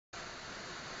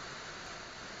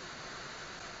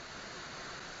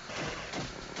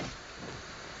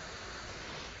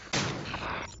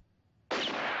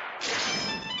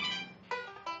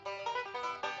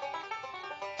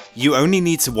You only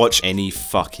need to watch any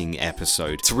fucking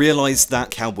episode to realise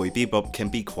that Cowboy Bebop can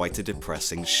be quite a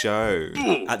depressing show.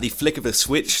 At the flick of a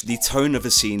switch, the tone of a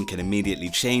scene can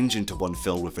immediately change into one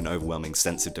filled with an overwhelming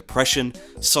sense of depression,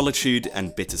 solitude,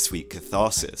 and bittersweet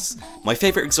catharsis. My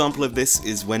favourite example of this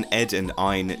is when Ed and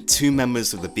Ein, two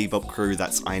members of the Bebop crew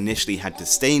that I initially had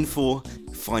disdain for,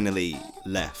 finally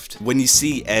left. When you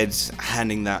see Ed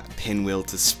handing that pinwheel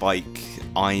to Spike,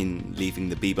 Ein leaving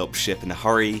the Bebop ship in a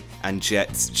hurry, and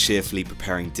Jet cheerfully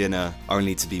preparing dinner,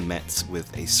 only to be met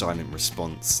with a silent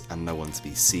response and no one to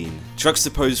be seen.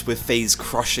 Juxtaposed with Faye's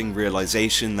crushing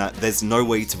realization that there's no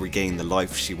way to regain the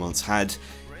life she once had,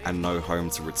 and no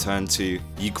home to return to,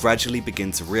 you gradually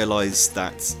begin to realize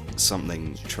that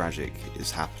something tragic is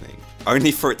happening.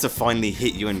 Only for it to finally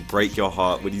hit you and break your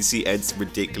heart when you see Ed's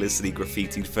ridiculously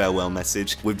graffitied farewell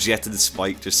message, with Jet and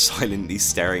Spike just silently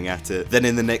staring at it. Then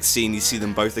in the next scene you see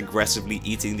them both aggressively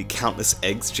eating the countless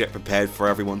eggs Jet prepared for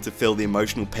everyone to feel the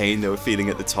emotional pain they were feeling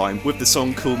at the time, with the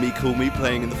song Call Me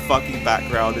playing in the fucking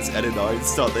background as Ed and I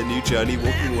start their new journey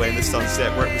walking away in the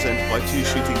sunset, represented by two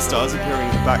shooting stars appearing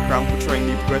in the background, portraying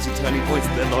new progressive turning points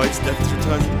in their lives. Death's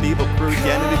return to the Bebop crew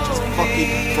again, and it just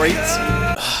fucking breaks.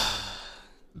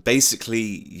 Basically,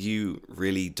 you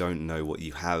really don't know what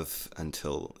you have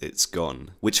until it's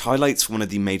gone, which highlights one of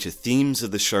the major themes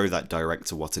of the show that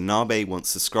director Watanabe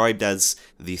once described as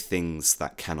the things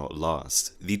that cannot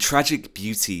last. The tragic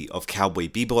beauty of Cowboy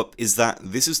Bebop is that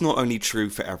this is not only true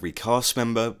for every cast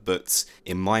member, but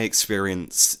in my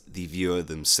experience, the viewer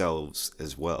themselves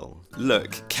as well.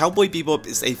 Look, Cowboy Bebop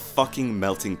is a fucking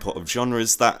melting pot of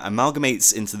genres that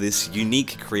amalgamates into this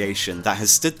unique creation that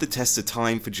has stood the test of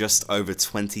time for just over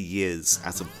 20 years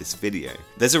as of this video.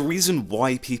 There's a reason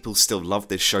why people still love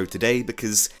this show today,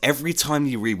 because every time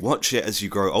you rewatch it as you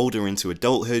grow older into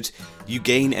adulthood, you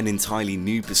gain an entirely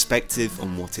new perspective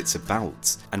on what it's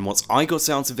about. And what I got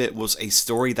out of it was a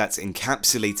story that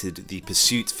encapsulated the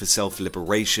pursuit for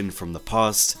self-liberation from the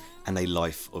past and a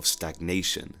life of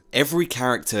stagnation. Every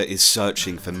character is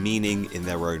searching for meaning in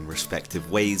their own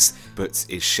respective ways, but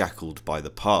is shackled by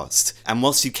the past. And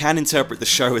whilst you can interpret the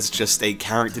show as just a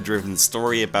character-driven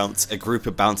story about a group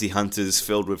of bounty hunters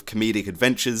filled with comedic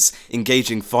adventures,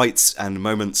 engaging fights, and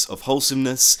moments of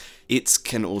wholesomeness, it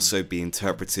can also be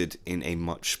interpreted in a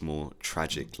much more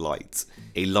tragic light.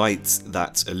 A light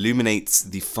that illuminates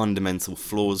the fundamental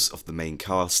flaws of the main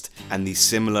cast and the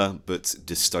similar but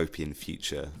dystopian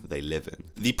future they live in.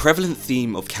 The prevalent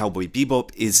theme of Cowboy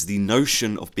Bebop is the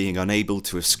notion of being unable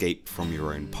to escape from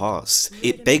your own past.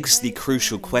 It begs the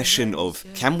crucial question of,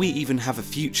 can we even have a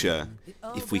future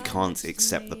if we can't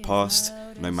accept the past,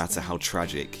 no matter how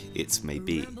tragic it may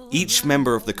be? Each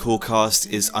member of the core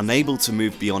cast is unable to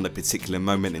move beyond a particular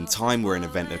moment in time where an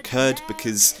event occurred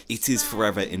because it is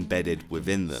forever embedded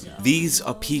within them. These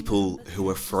are people who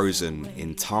are frozen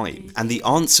in time. And the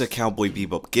answer Cowboy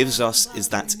Bebop gives us is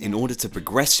that in order to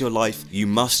progress your life, you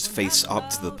must face up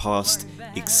to the past,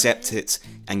 accept it,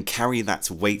 and carry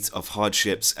that weight of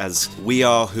hardships, as we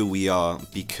are who we are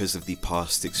because of the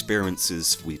past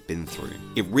experiences we've been through.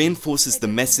 It reinforces the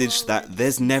message that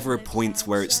there's never a point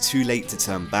where it's too late to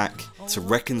turn back, to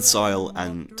reconcile,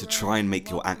 and to try and make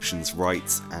your actions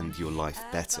right and your life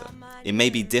better. It may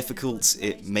be difficult,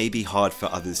 it may be hard for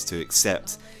others to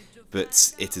accept,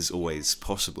 but it is always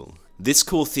possible. This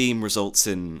core theme results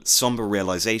in somber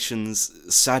realizations,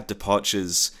 sad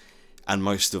departures, and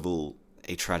most of all,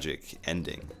 a tragic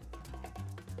ending.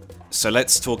 So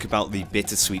let's talk about the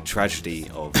bittersweet tragedy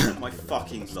of my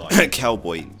fucking life.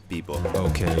 Cowboy Bebop.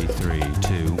 Okay, 3,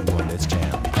 2, 1, let's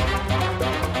jam.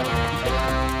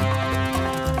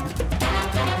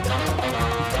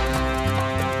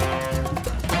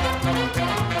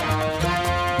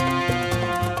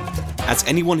 As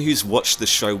anyone who's watched the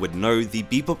show would know, the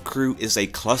Bebop crew is a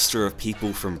cluster of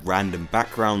people from random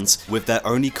backgrounds, with their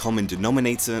only common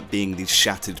denominator being the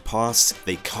shattered past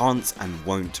they can't and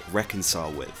won't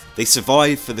reconcile with. They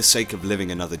survive for the sake of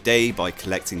living another day by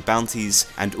collecting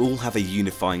bounties, and all have a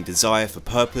unifying desire for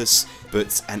purpose,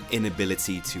 but an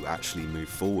inability to actually move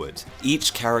forward.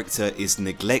 Each character is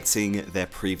neglecting their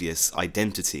previous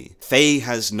identity. Faye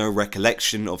has no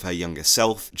recollection of her younger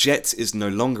self, Jet is no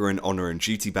longer an honour and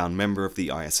duty bound member of the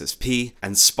ISSP,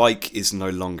 and Spike is no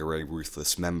longer a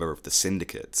ruthless member of the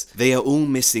Syndicate. They are all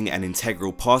missing an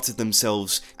integral part of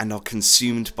themselves and are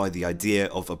consumed by the idea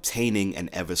of obtaining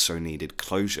an ever so needed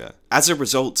closure. As a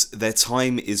result, their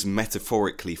time is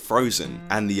metaphorically frozen,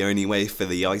 and the only way for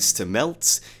the ice to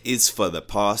melt is for the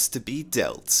past to be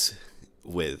dealt.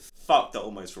 with. Fuck, that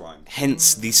almost rhymed.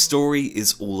 Hence, the story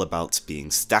is all about being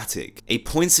static. A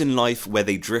point in life where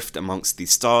they drift amongst the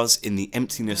stars in the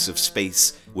emptiness of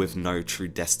space with no true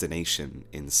destination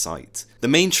in sight. The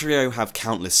main trio have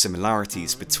countless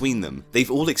similarities between them.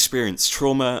 They've all experienced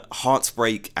trauma,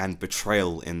 heartbreak, and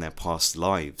betrayal in their past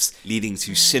lives, leading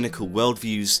to cynical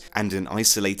worldviews and an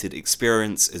isolated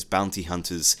experience as bounty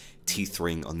hunters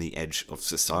teetering on the edge of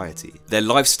society. Their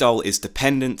lifestyle is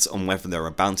dependent on whether there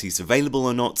are bounties available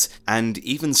or not, and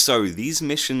even so, these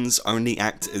missions only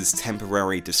act as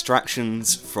temporary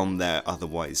distractions from their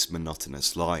otherwise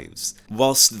monotonous lives.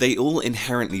 Whilst they all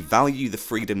inherently value the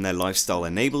freedom their lifestyle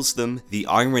enables them, the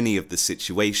irony of the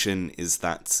situation is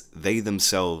that they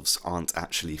themselves aren't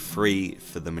actually free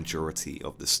for the majority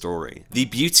of the story. The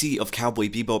beauty of Cowboy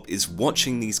Bebop is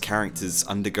watching these characters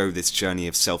undergo this journey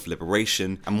of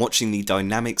self-liberation and watching the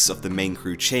dynamics of the main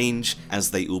crew change as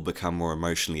they all become more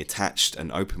emotionally attached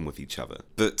and open with each other.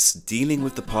 But dealing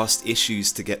with the past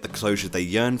issues to get the closure they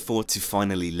yearn for to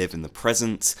finally live in the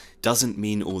present doesn't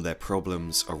mean all their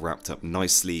problems are wrapped up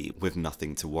nicely with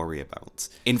nothing to worry about.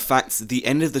 In fact, the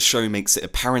end of the show makes it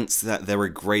apparent that there are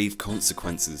grave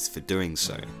consequences for doing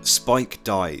so. Spike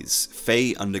dies,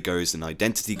 Faye undergoes an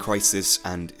identity crisis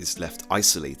and is left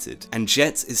isolated, and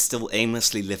Jet is still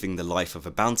aimlessly living the life of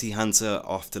a bounty hunter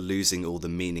after losing all the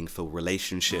meaningful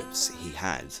relationships he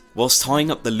had. Whilst tying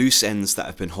up the loose ends that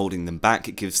have been holding them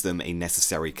back gives them a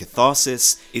necessary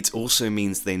catharsis, it also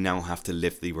means they now have to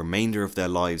live the remainder of their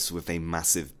lives with a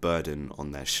massive burden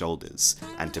on their shoulders,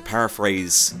 and to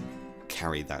paraphrase,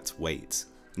 carry that weight.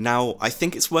 Now, I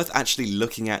think it's worth actually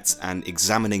looking at and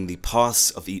examining the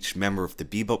pasts of each member of the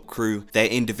Bebop crew, their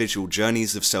individual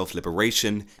journeys of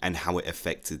self-liberation, and how it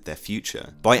affected their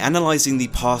future. By analysing the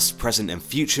past, present, and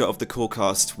future of the core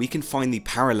cast, we can find the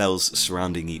parallels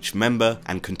surrounding each member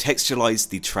and contextualise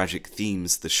the tragic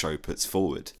themes the show puts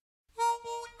forward.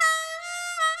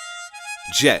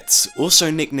 Jet, also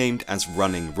nicknamed as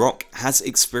Running Rock, has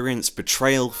experienced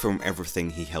betrayal from everything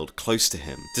he held close to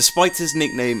him. Despite his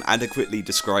nickname adequately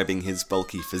describing his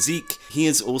bulky physique, he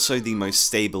is also the most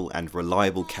stable and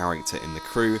reliable character in the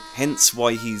crew, hence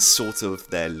why he's sort of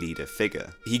their leader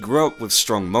figure. He grew up with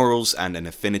strong morals and an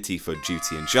affinity for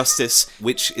duty and justice,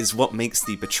 which is what makes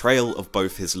the betrayal of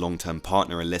both his long-term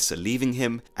partner Alyssa leaving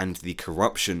him and the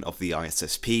corruption of the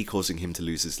ISSP causing him to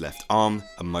lose his left arm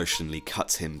emotionally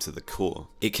cuts him to the core.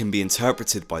 It can be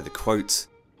interpreted by the quote,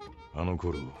 あの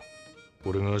頃、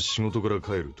俺が仕事から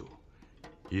帰ると、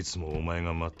いつもお前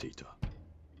が待っていた。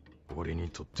俺に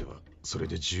とってはそれ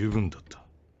で十分だった。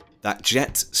 that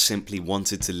Jet simply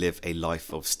wanted to live a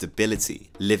life of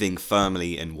stability, living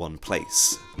firmly in one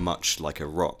place, much like a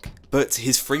rock. But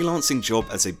his freelancing job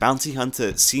as a bounty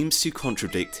hunter seems to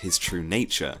contradict his true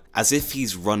nature, as if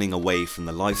he's running away from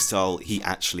the lifestyle he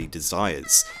actually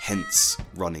desires, hence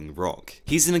Running Rock.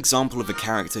 He's an example of a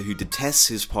character who detests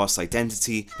his past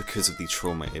identity because of the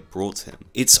trauma it brought him.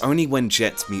 It's only when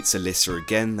Jet meets Alyssa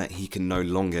again that he can no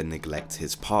longer neglect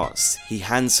his past. He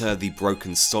hands her the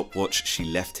broken stopwatch she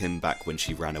left him back when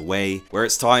she ran away, where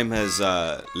its time has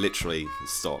literally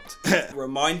stopped.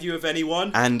 Remind you of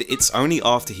anyone? And it's only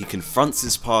after he confronts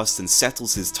his past and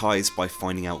settles his ties by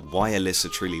finding out why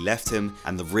Alyssa truly left him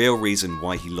and the real reason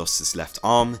why he lost his left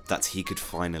arm that he could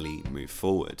finally move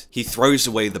forward. He throws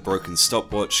away the broken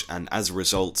stopwatch and as a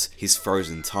result, his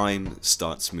frozen time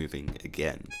starts moving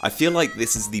again. I feel like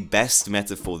this is the best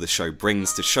metaphor the show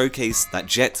brings to showcase that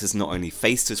Jet has not only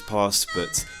faced his past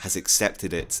but has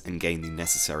accepted it and gained the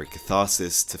necessary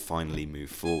catharsis to finally move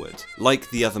forward.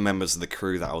 Like the other members of the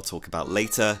crew that I'll talk about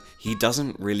later, he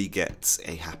doesn't really get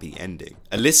a happy ending.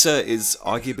 Alyssa is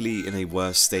arguably in a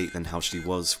worse state than how she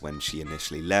was when she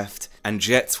initially left, and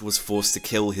Jet was forced to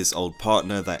kill his old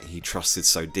partner that he trusted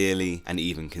so dearly and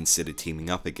even considered teaming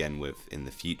up again with in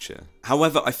the future.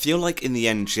 However, I feel like in the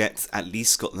end Jet at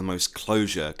least got the most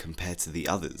closure compared to the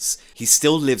others. He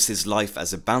still lives his life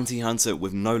as a bounty hunter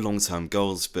with no long-term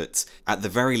goals, but at the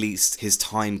very least his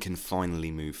time can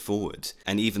finally move forward.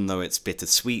 And even though it's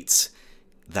bittersweet,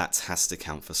 that has to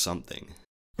count for something.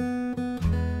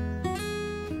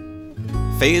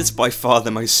 Faye is by far the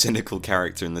most cynical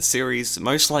character in the series,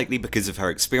 most likely because of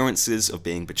her experiences of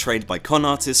being betrayed by con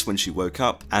artists when she woke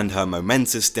up, and her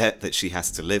momentous debt that she has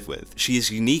to live with. She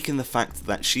is unique in the fact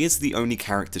that she is the only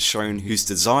character shown whose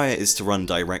desire is to run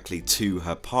directly to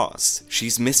her past.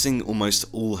 She's missing almost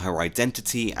all her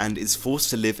identity and is forced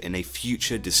to live in a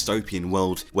future dystopian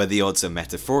world where the odds are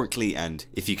metaphorically and,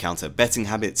 if you count her betting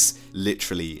habits,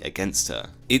 literally against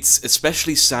her. It's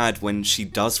especially sad when she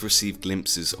does receive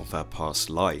glimpses of her past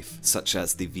life, such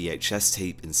as the VHS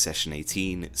tape in Session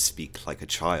 18, Speak Like a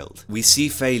Child. We see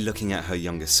Faye looking at her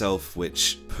younger self,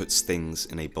 which puts things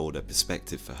in a bolder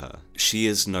perspective for her. She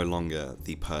is no longer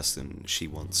the person she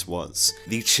once was.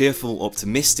 The cheerful,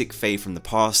 optimistic Faye from the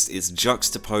past is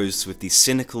juxtaposed with the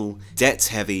cynical,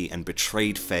 debt-heavy and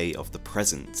betrayed Faye of the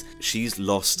present. She's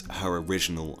lost her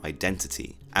original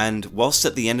identity. And whilst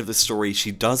at the end of the story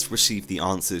she does receive the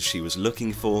answers she was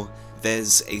looking for,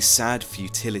 there's a sad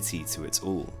futility to it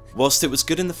all. Whilst it was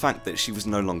good in the fact that she was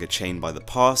no longer chained by the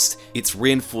past, it's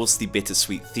reinforced the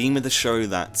bittersweet theme of the show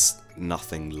that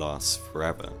nothing lasts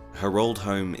forever. Her old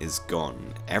home is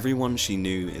gone, everyone she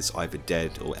knew is either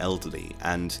dead or elderly,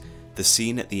 and the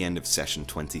scene at the end of Session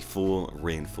 24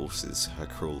 reinforces her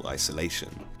cruel isolation.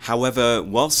 However,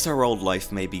 whilst her old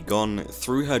life may be gone,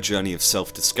 through her journey of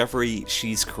self-discovery,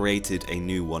 she's created a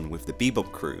new one with the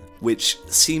Bebop crew, which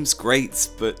seems great,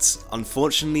 but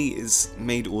unfortunately is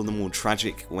made all the more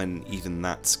tragic when even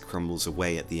that crumbles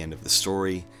away at the end of the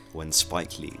story, when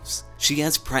Spike leaves. She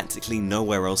has practically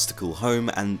nowhere else to call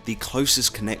home, and the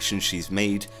closest connections she's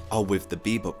made are with the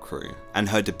Bebop crew, and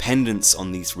her dependence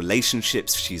on these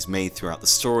relationships she's made throughout the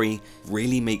story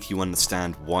really make you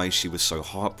understand why she was so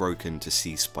heartbroken to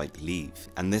see Spike leave.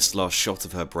 And this last shot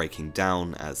of her breaking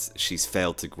down as she's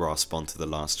failed to grasp onto the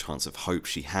last chance of hope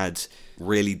she had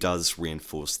really does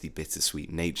reinforce the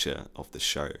bittersweet nature of the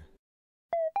show.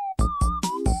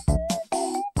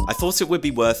 I thought it would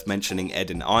be worth mentioning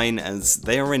Ed and Ein, as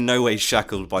they are in no way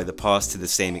shackled by the past to the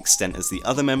same extent as the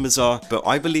other members are, but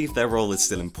I believe their role is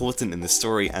still important in the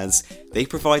story as they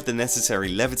provide the necessary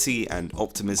levity and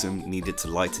optimism needed to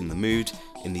lighten the mood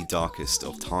in the darkest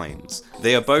of times.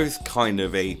 They are both kind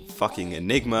of a fucking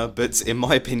enigma, but in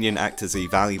my opinion act as a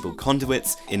valuable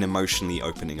conduit in emotionally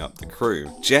opening up the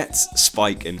crew. Jet,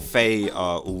 Spike and Faye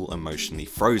are all emotionally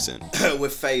frozen,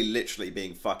 with Faye literally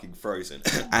being fucking frozen.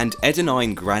 And Ed and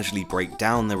Ein gradually break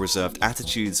down their reserved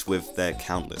attitudes with their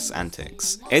countless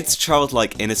antics. Ed's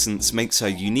childlike innocence makes her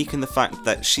unique in the fact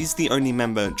that she's the only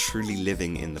member truly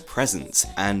living in the present,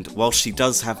 and while she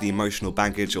does have the emotional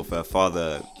baggage of her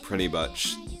father pretty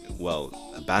much, well,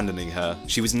 abandoning her,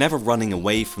 she was never running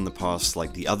away from the past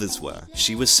like the others were.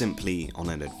 She was simply on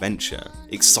an adventure,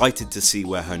 excited to see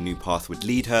where her new path would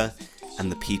lead her and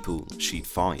the people she'd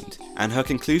find. And her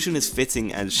conclusion is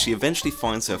fitting as she eventually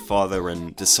finds her father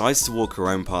and decides to walk her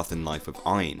own path in life with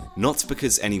Ein, not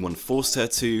because anyone forced her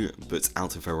to, but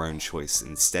out of her own choice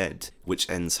instead, which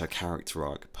ends her character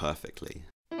arc perfectly.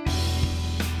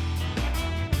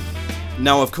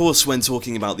 Now of course, when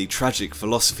talking about the tragic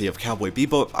philosophy of Cowboy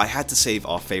Bebop, I had to save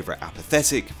our favourite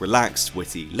apathetic, relaxed,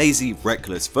 witty, lazy,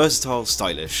 reckless, versatile,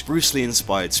 stylish, Bruce Lee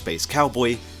inspired space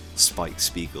cowboy, Spike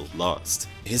Spiegel last.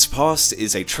 His past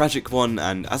is a tragic one,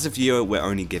 and as a viewer we're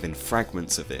only given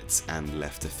fragments of it and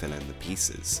left to fill in the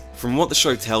pieces. From what the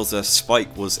show tells us,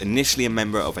 Spike was initially a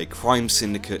member of a crime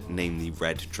syndicate named the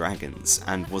Red Dragons,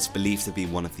 and was believed to be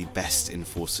one of the best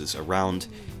enforcers around,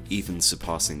 even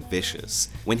surpassing Vicious.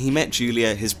 When he met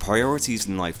Julia, his priorities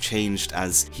in life changed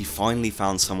as he finally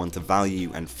found someone to value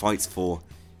and fight for,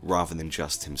 rather than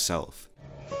just himself.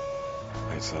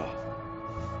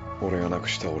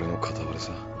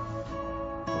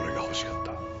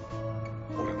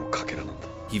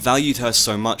 He valued her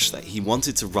so much that he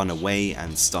wanted to run away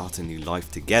and start a new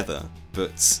life together,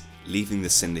 but leaving the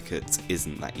syndicate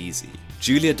isn't that easy.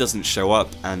 Julia doesn't show up,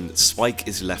 and Spike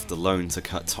is left alone to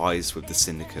cut ties with the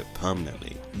syndicate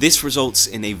permanently. This results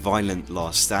in a violent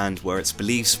last stand where it's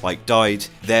believed Spike died,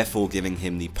 therefore giving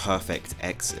him the perfect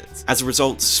exit. As a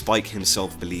result, Spike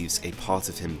himself believes a part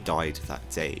of him died that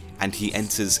day, and he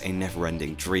enters a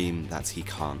never-ending dream that he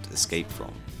can't escape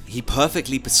from. He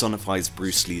perfectly personifies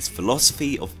Bruce Lee's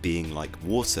philosophy of being like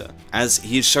water, as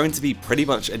he is shown to be pretty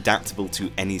much adaptable to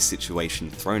any situation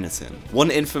thrown at him.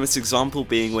 One infamous example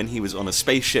being when he was on a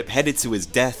spaceship headed to his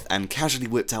death and casually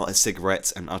whipped out a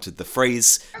cigarette and uttered the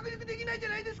phrase,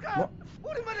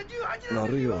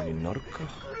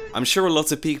 I'm sure a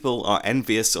lot of people are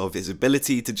envious of his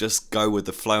ability to just go with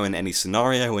the flow in any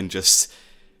scenario and just,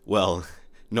 well,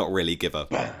 not really give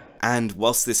up. And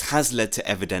whilst this has led to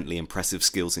evidently impressive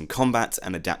skills in combat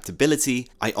and adaptability,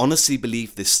 I honestly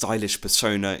believe this stylish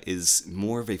persona is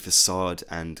more of a facade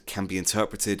and can be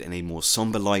interpreted in a more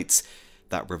somber light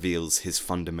that reveals his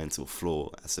fundamental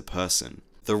flaw as a person.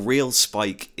 The real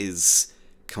Spike is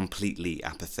completely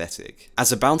apathetic.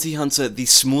 As a bounty hunter, the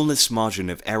smallest margin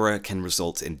of error can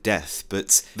result in death,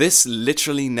 but this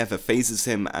literally never phases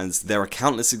him, as there are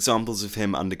countless examples of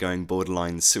him undergoing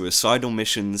borderline suicidal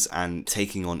missions and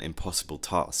taking on impossible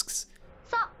tasks.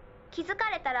 気づか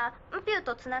れたら、ピュー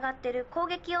とつながってる攻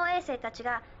撃用衛星たち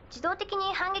が自動的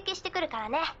に反撃してくるから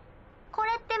ね。こ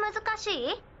れって難し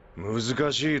い？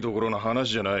難しいところの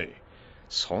話じゃない。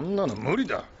そんなの無理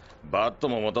だ。バット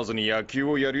も持たずに野球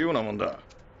をやるようなもんだ。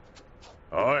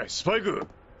おい、スパイク。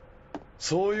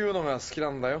そういうのが好きな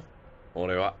んだよ、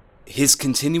俺は。His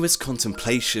continuous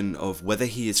contemplation of whether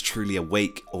he is truly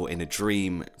awake or in a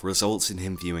dream results in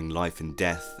him viewing life and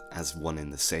death as one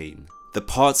and the same. The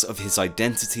part of his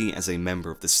identity as a member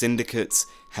of the syndicate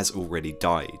has already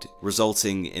died,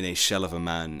 resulting in a shell of a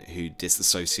man who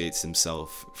disassociates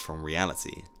himself from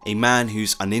reality. A man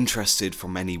who's uninterested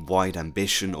from any wide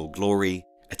ambition or glory,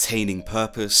 attaining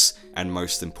purpose, and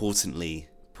most importantly,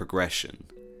 progression.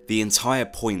 The entire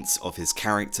point of his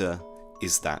character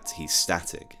is that he's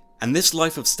static. And this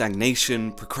life of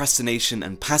stagnation, procrastination,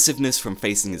 and passiveness from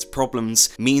facing his problems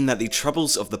mean that the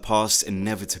troubles of the past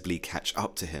inevitably catch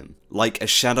up to him. Like a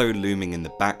shadow looming in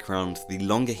the background, the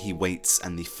longer he waits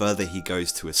and the further he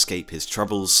goes to escape his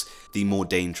troubles, the more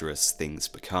dangerous things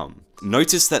become.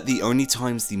 Notice that the only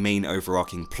times the main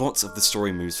overarching plot of the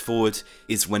story moves forward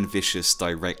is when Vicious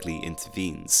directly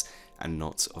intervenes, and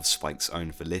not of Spike's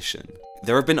own volition.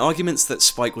 There have been arguments that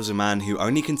Spike was a man who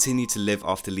only continued to live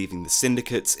after leaving the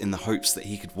syndicate in the hopes that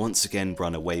he could once again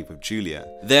run away with Julia.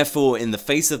 Therefore, in the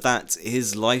face of that,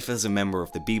 his life as a member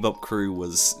of the Bebop crew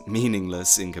was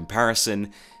meaningless in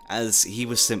comparison, as he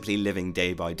was simply living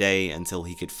day by day until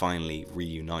he could finally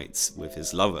reunite with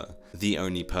his lover, the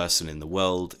only person in the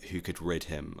world who could rid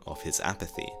him of his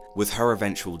apathy. With her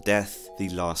eventual death, the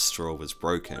last straw was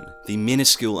broken. The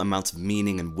minuscule amount of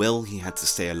meaning and will he had to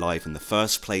stay alive in the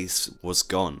first place was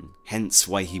gone, hence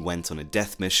why he went on a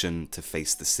death mission to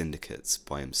face the syndicate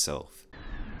by himself.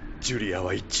 ジュリア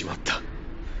は行っちまった。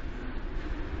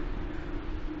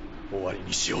終わり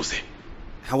にしようぜ。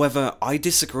 However, I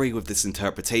disagree with this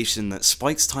interpretation that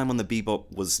Spike's time on the Bebop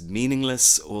was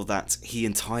meaningless or that he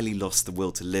entirely lost the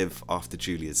will to live after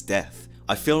Julia's death.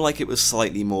 I feel like it was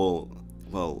slightly more,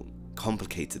 well,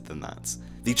 complicated than that.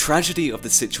 The tragedy of the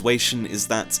situation is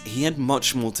that he had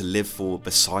much more to live for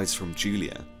besides from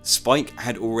Julia. Spike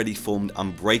had already formed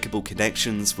unbreakable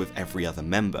connections with every other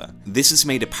member. This is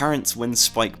made apparent when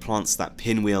Spike plants that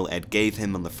pinwheel Ed gave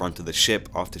him on the front of the ship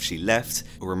after she left,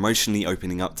 or emotionally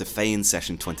opening up to Faye in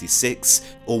session 26,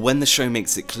 or when the show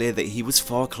makes it clear that he was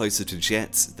far closer to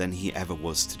Jet than he ever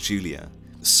was to Julia.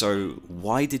 So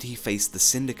why did he face the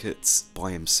syndicates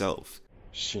by himself?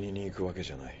 死にに行くわけ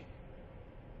じゃない。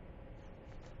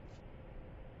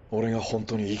俺が本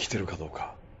当に生きてるかどう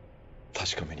か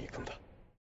確かめに行くんだ。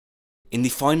 In the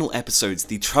final episodes,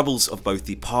 the troubles of both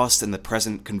the past and the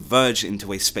present converge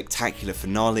into a spectacular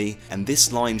finale, and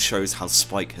this line shows how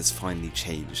Spike has finally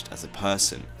changed as a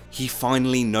person. He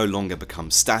finally no longer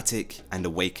becomes static and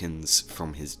awakens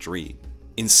from his dream.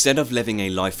 Instead of living a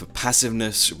life of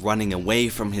passiveness, running away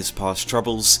from his past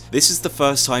troubles, this is the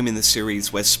first time in the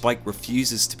series where Spike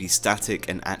refuses to be static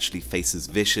and actually faces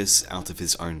Vicious out of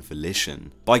his own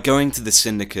volition. By going to the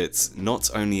Syndicate, not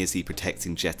only is he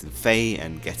protecting Jet and Faye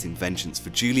and getting vengeance for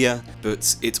Julia,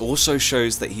 but it also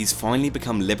shows that he's finally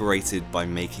become liberated by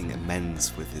making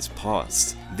amends with his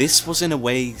past. This was in a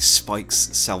way Spike's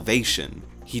salvation.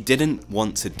 He didn't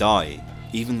want to die.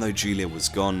 Even though Julia was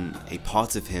gone, a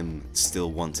part of him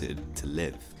still wanted to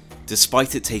live.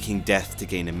 Despite it taking death to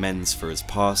gain amends for his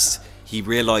past, he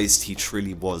realized he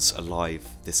truly was alive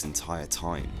this entire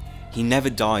time. He never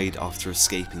died after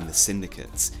escaping the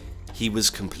Syndicate. He was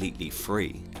completely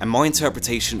free. And my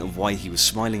interpretation of why he was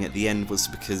smiling at the end was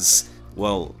because,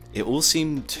 well, it all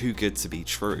seemed too good to be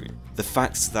true. The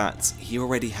fact that he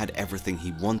already had everything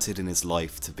he wanted in his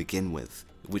life to begin with,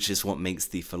 which is what makes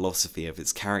the philosophy of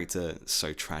his character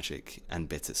so tragic and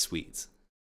bittersweet.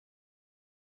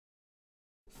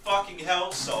 Fucking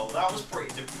hell, Soul, that was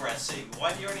pretty depressing.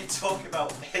 Why do you only talk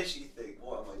about edgy things?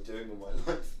 What am I doing with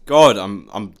my life? God,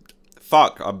 I'm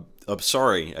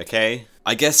sorry, okay?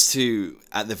 I guess to,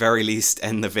 at the very least,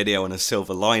 end the video on a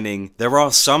silver lining, there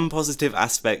are some positive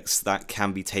aspects that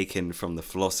can be taken from the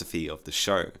philosophy of the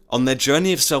show. On their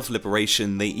journey of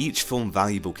self-liberation, they each form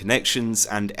valuable connections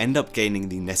and end up gaining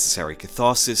the necessary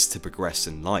catharsis to progress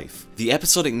in life. The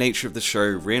episodic nature of the show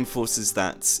reinforces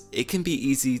that it can be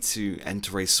easy to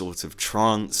enter a sort of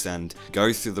trance and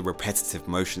go through the repetitive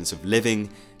motions of living,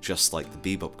 just like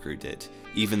the Bebop crew did,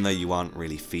 even though you aren't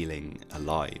really feeling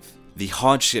alive. The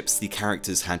hardships the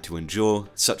characters had to endure,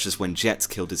 such as when Jet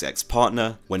killed his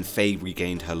ex-partner, when Faye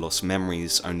regained her lost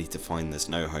memories only to find there's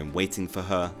no home waiting for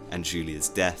her, and Julia's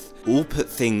death, all put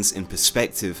things in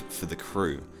perspective for the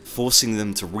crew, forcing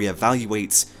them to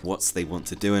re-evaluate what they want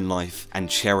to do in life and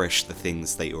cherish the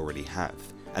things they already have.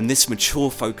 And this mature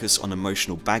focus on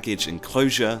emotional baggage and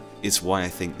closure is why I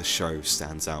think the show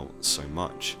stands out so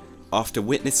much. After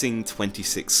witnessing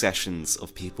 26 sessions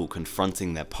of people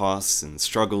confronting their pasts and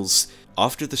struggles,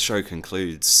 after the show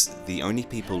concludes, the only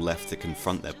people left to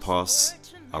confront their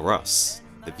pasts are us,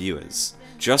 the viewers.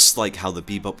 Just like how the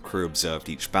Bebop crew observed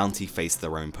each bounty face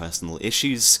their own personal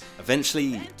issues,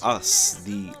 eventually us,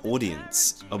 the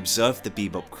audience, observed the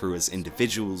Bebop crew as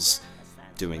individuals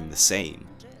doing the same.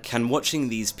 Can watching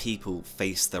these people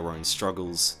face their own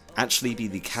struggles actually be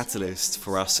the catalyst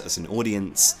for us as an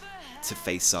audience to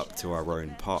face up to our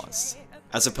own past?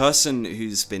 As a person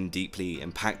who's been deeply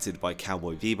impacted by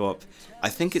Cowboy Bebop, I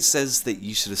think it says that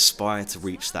you should aspire to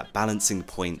reach that balancing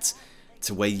point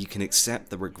to where you can accept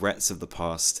the regrets of the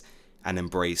past and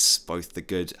embrace both the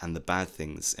good and the bad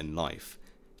things in life,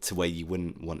 to where you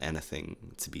wouldn't want anything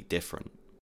to be different.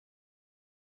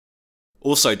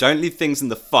 Also, don't leave things in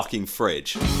the fucking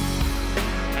fridge.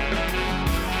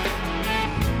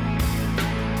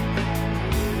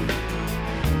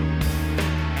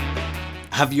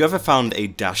 Have you ever found a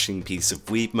dashing piece of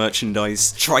weed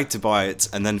merchandise, tried to buy it,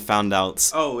 and then found out,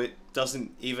 oh, it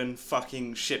doesn't even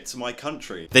fucking ship to my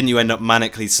country? Then you end up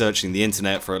manically searching the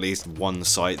internet for at least one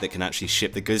site that can actually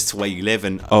ship the goods to where you live,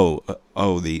 and the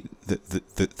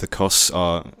costs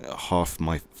are half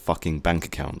my fucking bank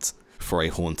account for a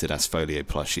haunted Asfolio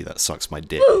plushie that sucks my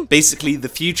dick. Basically, the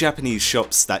few Japanese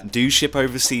shops that do ship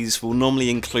overseas will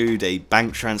normally include a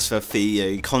bank transfer fee,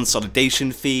 a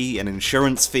consolidation fee, an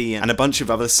insurance fee, and a bunch of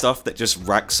other stuff that just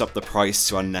racks up the price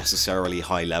to unnecessarily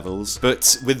high levels.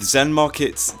 But with Zen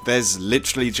Market, there's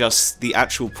literally just the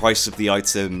actual price of the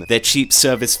item, their cheap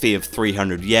service fee of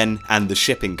 300 yen, and the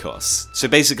shipping costs. So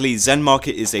basically, Zen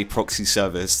Market is a proxy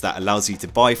service that allows you to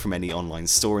buy from any online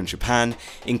store in Japan,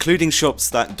 including shops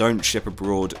that don't ship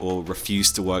abroad or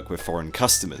refuse to work with foreign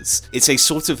customers. It's a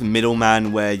sort of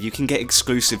middleman where you can get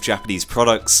exclusive Japanese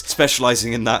products,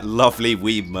 specializing in that lovely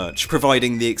weeb merch,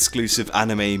 providing the exclusive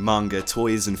anime, manga,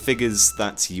 toys and figures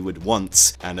that you would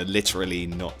want and are literally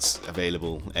not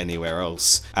available anywhere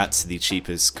else at the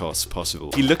cheapest cost possible.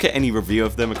 If you look at any review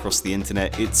of them across the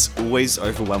internet, it's always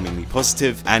overwhelmingly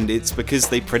positive, and it's because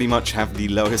they pretty much have the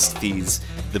lowest fees,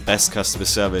 the best customer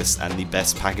service, and the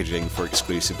best packaging for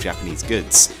exclusive Japanese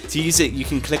goods. To use it, you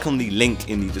can click on the link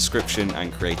in the description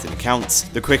and create an account.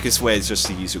 The quickest way is just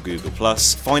to use your Google+.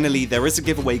 Finally, there is a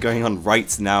giveaway going on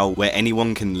right now where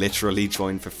anyone can literally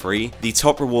join for free. The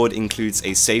top reward includes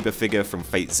a Saber figure from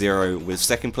Fate Zero, with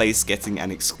second place getting an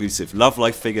exclusive Love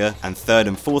Life figure, and third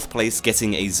and fourth place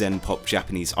getting a Zen Pop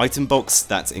Japanese item box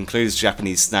that includes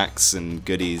Japanese snacks and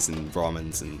goodies and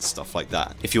ramens and stuff like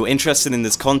that. If you're interested in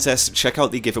this contest, check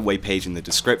out the giveaway page in the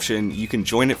description. You can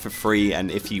join it for free, and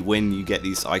if you win, you get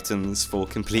these items for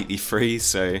completely free,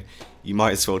 so you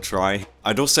might as well try.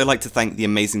 I'd also like to thank the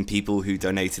amazing people who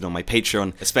donated on my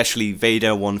Patreon, especially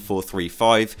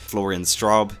Vader1435, Florian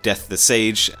Straub, Death the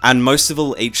Sage, and most of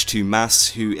all H2 Mass,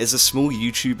 who is a small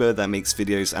YouTuber that makes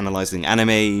videos analysing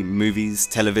anime, movies,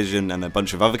 television, and a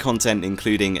bunch of other content,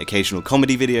 including occasional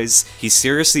comedy videos. He's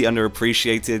seriously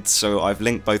underappreciated, so I've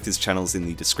linked both his channels in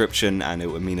the description, and it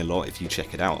would mean a lot if you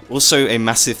check it out. Also, a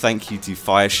massive thank you to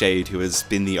Fireshade, who has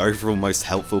been the overall most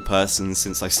helpful person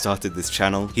since I started this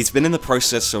channel. He's been in the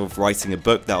process of writing a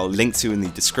book that I'll link to in the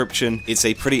description. It's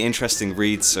a pretty interesting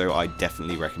read, so I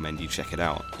definitely recommend you check it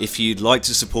out. If you'd like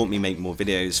to support me make more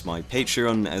videos, my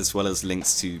Patreon, as well as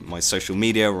links to my social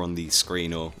media, are on the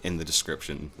screen or in the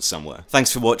description somewhere.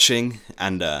 Thanks for watching,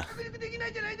 and な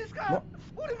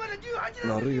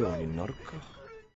るようになるか。